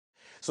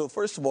So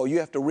first of all, you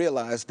have to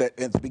realize that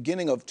at the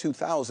beginning of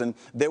 2000,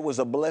 there was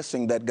a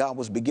blessing that God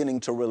was beginning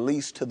to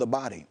release to the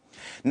body.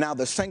 Now,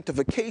 the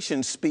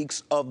sanctification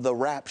speaks of the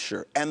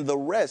rapture, and the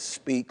rest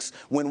speaks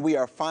when we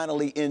are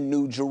finally in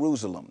New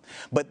Jerusalem.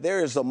 But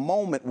there is a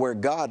moment where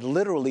God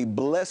literally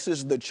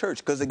blesses the church.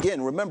 Because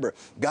again, remember,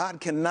 God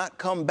cannot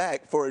come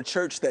back for a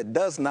church that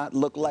does not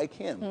look like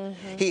him.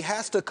 He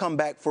has to come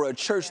back for a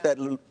church that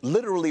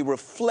literally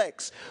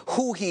reflects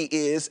who he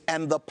is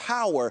and the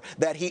power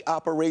that he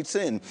operates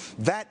in.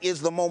 That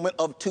is the moment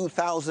of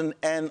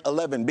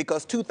 2011,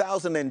 because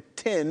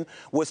 2010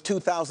 was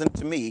 2000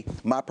 to me,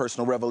 my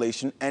personal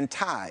revelation, and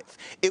tithe.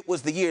 It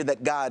was the year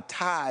that God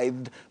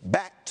tithed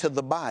back to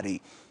the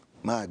body.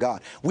 My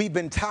God, we've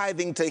been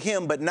tithing to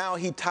him, but now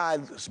he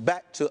tithes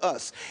back to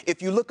us.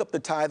 If you look up the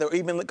tithe or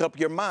even look up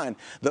your mind,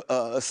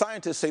 the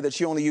scientists say that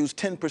you only use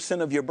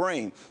 10% of your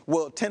brain.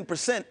 Well,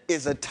 10%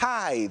 is a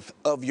tithe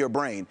of your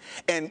brain.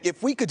 And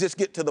if we could just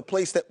get to the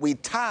place that we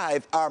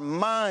tithe our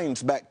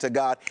minds back to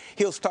God,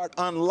 he'll start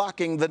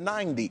unlocking the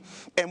 90.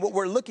 And what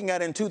we're looking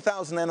at in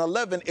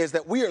 2011 is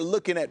that we are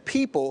looking at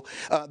people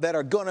that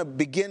are going to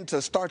begin to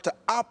start to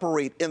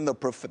operate in the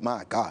prophet.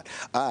 My God,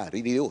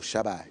 they're going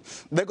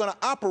to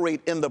operate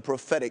in the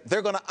prophetic.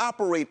 They're going to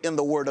operate in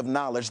the word of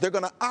knowledge. They're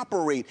going to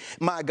operate,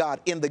 my God,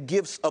 in the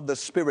gifts of the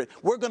Spirit.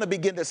 We're going to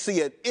begin to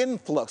see an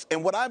influx.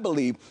 And what I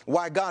believe,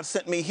 why God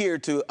sent me here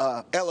to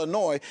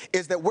Illinois,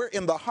 is that we're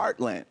in the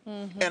heartland.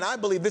 And I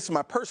believe, this is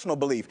my personal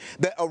belief,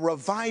 that a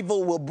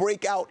revival will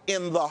break out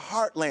in the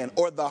heartland,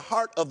 or the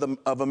heart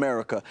of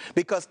America,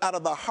 because out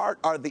of the heart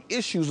are the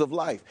issues of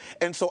life.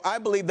 And so I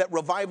believe that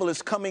revival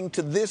is coming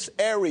to this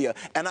area.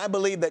 And I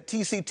believe that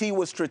TCT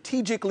was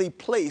strategically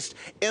placed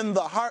in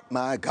the heart,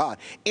 my God,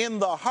 in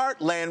the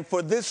heartland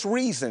for this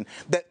reason,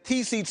 that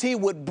TCT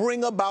would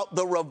bring about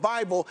the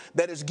revival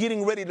that is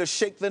getting ready to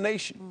shake the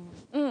nation.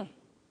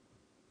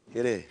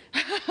 It is.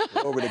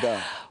 Glory to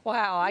God.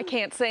 Wow, I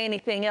can't say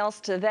anything else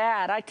to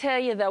that. I tell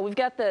you, though, we've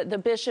got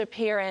the bishop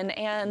here,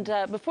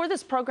 and before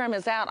this program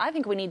is out, I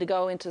think we need to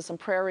go into some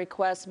prayer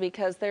requests,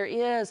 because there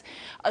is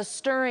a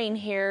stirring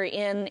here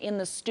in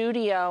the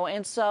studio.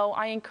 And so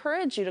I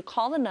encourage you to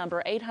call the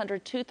number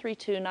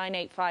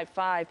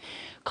 800-232-9855.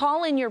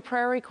 Call in your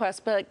prayer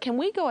requests, but can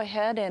we go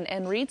ahead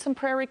and read some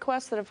prayer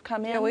requests that have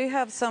come in? Yeah, we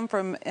have some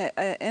from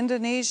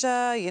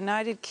Indonesia,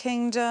 United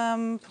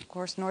Kingdom, of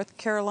course, North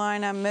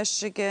Carolina,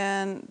 Michigan,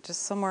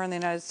 just somewhere in the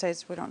United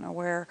States, we don't know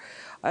where.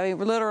 I mean,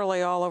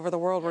 literally all over the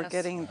world, we're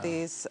getting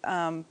these,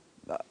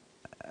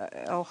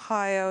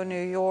 Ohio,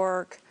 New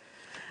York,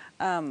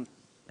 and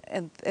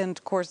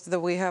of course,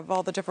 we have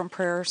all the different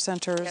prayer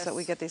centers that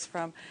we get these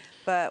from.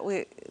 But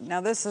now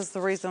this is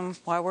the reason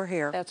why we're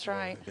here. That's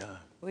right.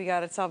 We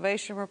got a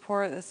salvation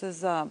report. This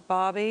is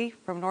Bobby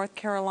from North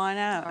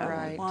Carolina. All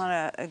right.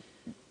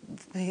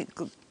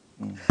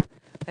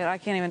 I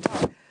can't even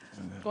talk.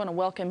 I want to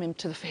welcome him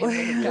to the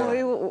family.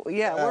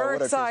 We're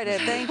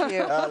excited. Thank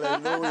you.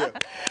 Hallelujah.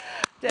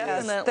 Definitely.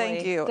 Yes,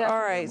 thank you. Definitely. All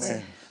right.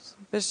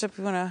 Bishop,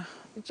 you want to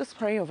just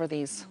pray over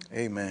these?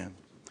 Amen.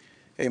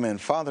 Amen.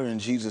 Father, in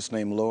Jesus'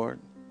 name,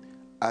 Lord,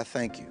 I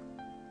thank you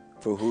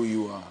for who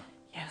you are.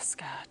 Yes,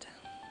 God.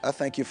 I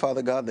thank you,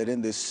 Father God, that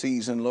in this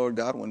season, Lord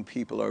God, when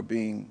people are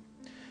being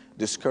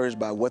discouraged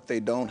by what they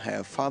don't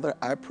have, Father,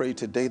 I pray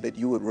today that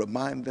you would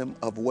remind them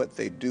of what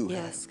they do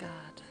have. Yes, God.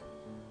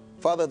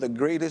 Father, the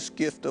greatest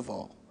gift of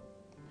all,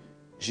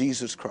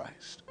 Jesus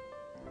Christ.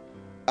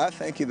 I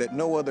thank you that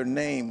no other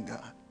name,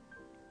 God,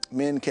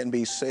 men can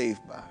be saved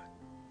by.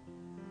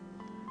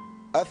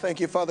 I thank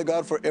you, Father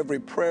God, for every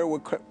prayer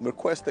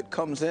request that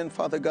comes in,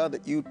 Father God,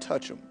 that you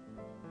touch them.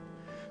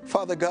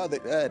 Father God,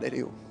 that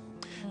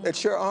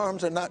your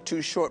arms are not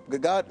too short.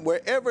 God,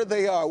 wherever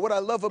they are, what I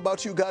love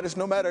about you, God, is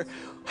no matter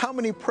how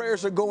many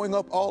prayers are going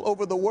up all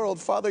over the world,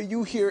 Father,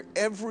 you hear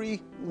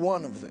every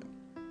one of them.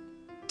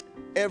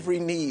 Every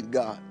need,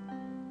 God,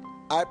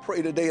 I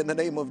pray today in the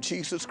name of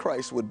Jesus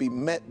Christ would be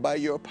met by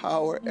your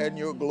power and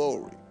your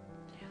glory.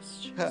 Yes,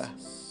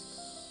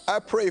 Jesus. I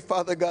pray,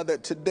 Father God,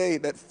 that today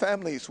that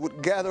families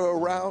would gather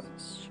around,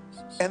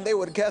 and they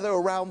would gather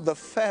around the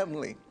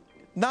family,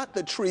 not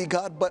the tree,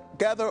 God, but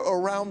gather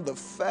around the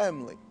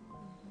family,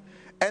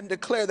 and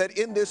declare that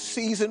in this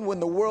season when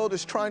the world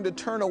is trying to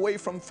turn away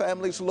from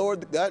families,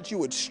 Lord God, you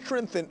would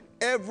strengthen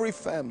every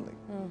family,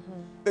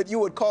 that you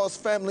would cause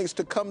families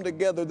to come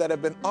together that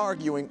have been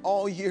arguing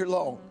all year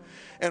long.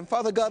 And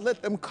Father God,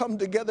 let them come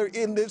together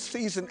in this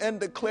season and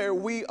declare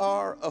we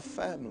are a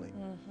family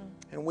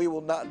and we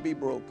will not be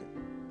broken.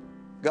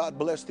 God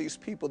bless these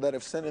people that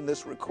have sent in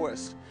this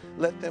request.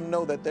 Let them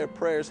know that their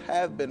prayers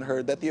have been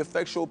heard, that the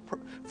effectual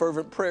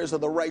fervent prayers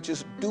of the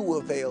righteous do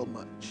avail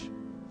much.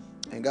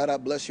 And God, I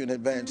bless you in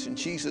advance in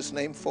Jesus'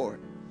 name for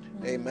it.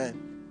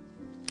 Amen.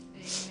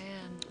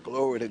 Amen.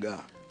 Glory to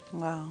God.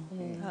 Wow,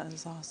 that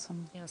is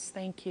awesome. Yes,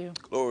 thank you.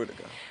 Glory to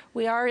God.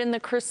 We are in the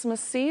Christmas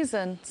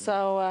season,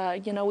 so,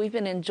 you know, we've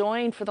been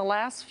enjoying for the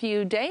last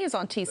few days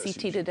on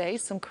TCT Today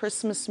some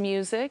Christmas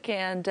music.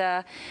 And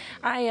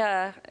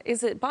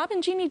is it Bob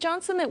and Jeannie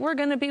Johnson that we're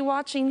going to be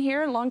watching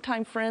here,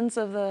 longtime friends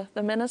of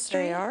the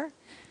ministry? They are.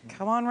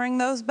 Come on, ring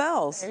those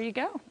bells. There you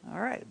go. All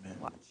right.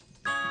 Watch.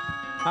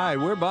 Hi,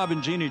 we're Bob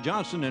and Jeannie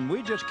Johnson, and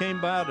we just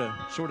came by to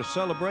sort of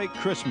celebrate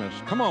Christmas.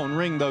 Come on,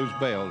 ring those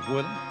bells,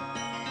 will you?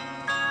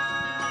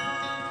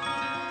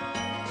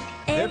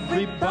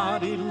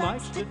 Everybody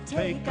likes to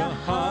take a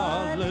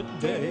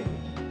holiday.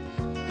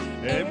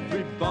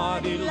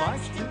 Everybody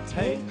likes to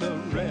take a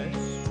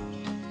rest.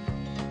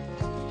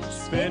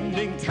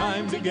 Spending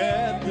time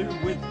together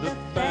with the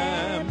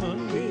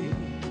family,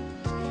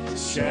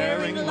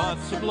 sharing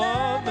lots of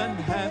love and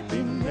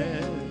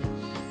happiness.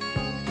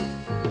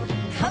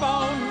 Come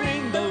on,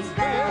 ring those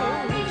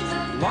bells,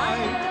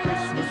 light the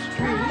Christmas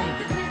tree.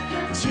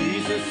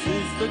 Jesus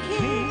is the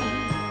King,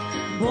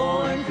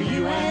 born for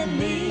you and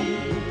me.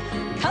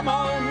 Come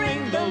on,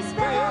 ring those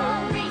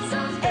bells,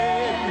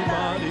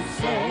 everybody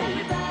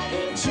say,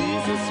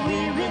 Jesus,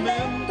 we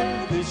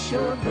remember this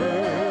your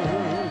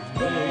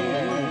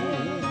birthday.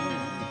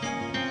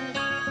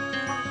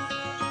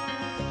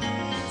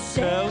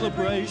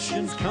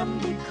 Celebrations come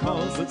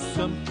because of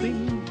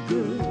something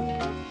good.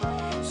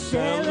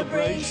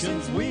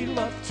 Celebrations we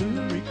love to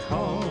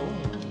recall.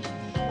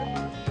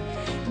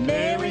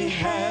 Mary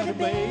had a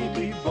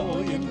baby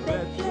boy in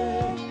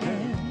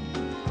Bethlehem,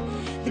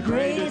 the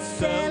greatest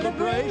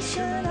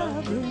celebration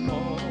of them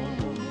all.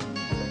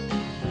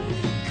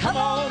 Come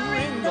on,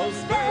 ring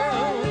those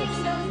bells,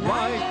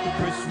 light the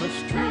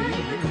Christmas tree.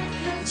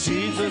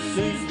 Jesus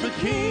is the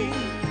King,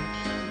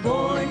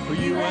 born for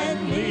you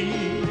and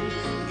me.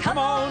 Come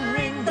on,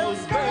 ring those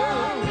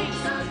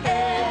bells,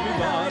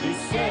 everybody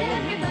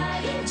say,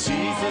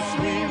 Jesus,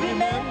 we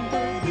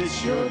remember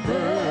this your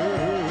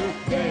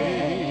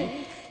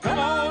birthday. Come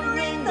on,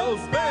 ring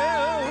those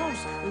bells,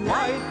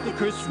 light the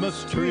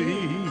Christmas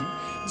tree.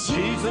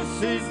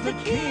 Jesus is the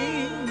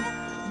King,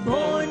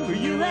 born for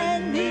you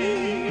and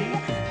me.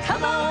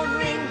 Come on,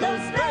 ring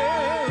those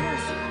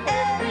bells,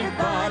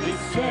 everybody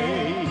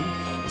say,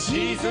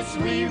 Jesus,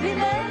 we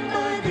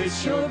remember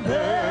this your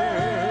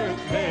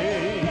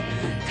birthday.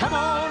 Come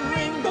on,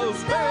 ring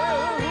those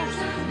bells,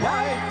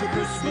 light the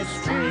Christmas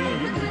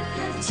tree.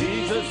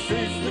 Jesus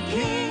is the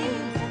King,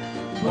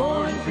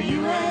 born for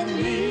you and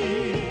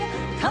me.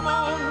 Come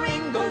on,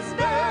 ring those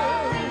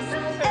bells,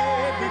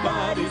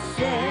 everybody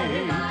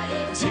say,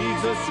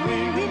 Jesus,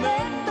 we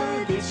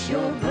remember this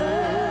your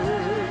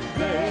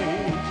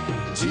birthday.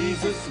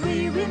 Jesus,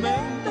 we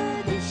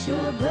remember this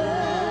your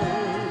birthday.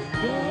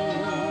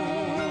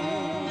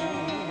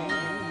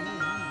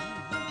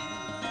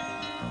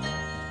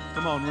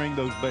 Come on, ring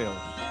those bells.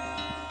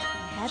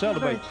 Happy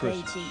Celebrate birthday,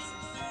 Christmas. Jesus.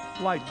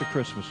 Light the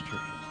Christmas tree.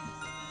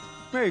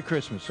 Merry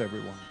Christmas,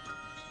 everyone.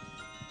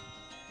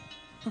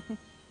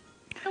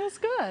 That was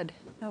good.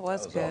 That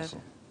was good.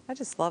 awesome. I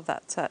just love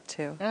that set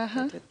too.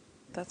 Uh-huh.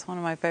 That's one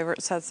of my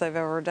favorite sets they've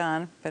ever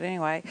done. But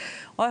anyway,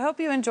 well, I hope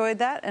you enjoyed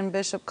that. And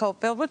Bishop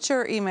Cofield, what's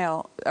your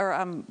email or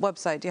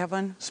website? Do you have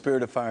one?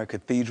 Spirit of Fire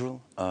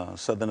Cathedral,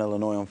 Southern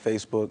Illinois on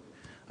Facebook.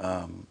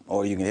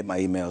 Or you can hit my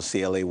email,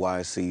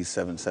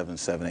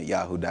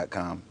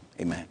 clayc777@yahoo.com.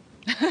 Amen.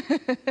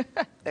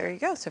 There you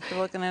go. So if you're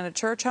looking at a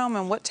church home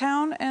in what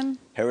town? And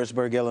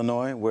Harrisburg,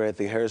 Illinois. We're at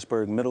the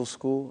Harrisburg Middle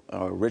School.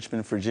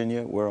 Richmond,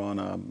 Virginia. We're on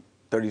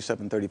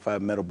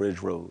 3735 Meadow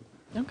Bridge Road.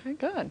 Okay,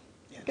 good.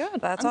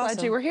 Good. That's I'm awesome.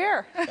 glad you were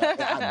here. I'm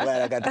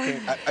glad I got to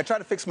think. I tried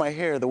to fix my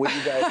hair the way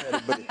you guys had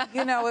it, but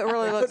you know, it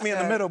really looks put me in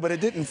the good. middle, but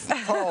it didn't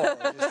fall.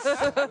 I was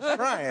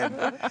trying.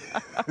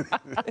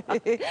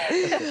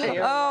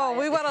 Oh,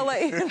 we want to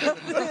let you know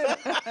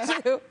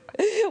too.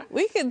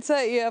 We can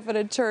set you up in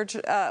a church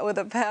with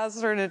a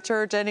pastor in a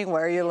church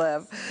anywhere you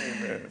live.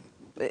 Amen.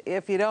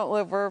 If you don't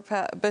live where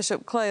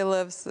Bishop Clay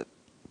lives,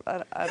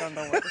 I don't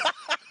know where.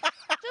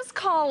 Just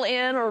call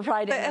in or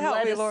write in and Help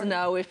let me, us Lord.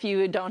 know if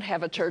you don't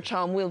have a church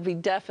home. We'll be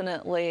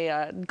definitely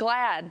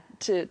glad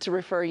to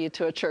refer you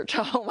to a church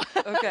home.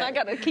 Okay. I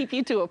got to keep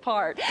you two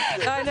apart.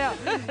 I know.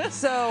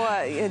 So,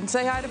 and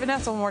say hi to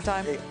Vanessa one more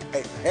time.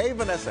 Hey,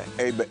 Vanessa.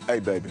 Hey,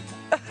 baby.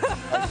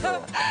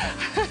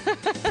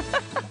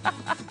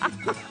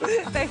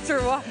 Thanks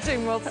for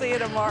watching. We'll see you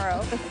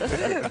tomorrow.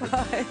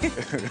 Bye.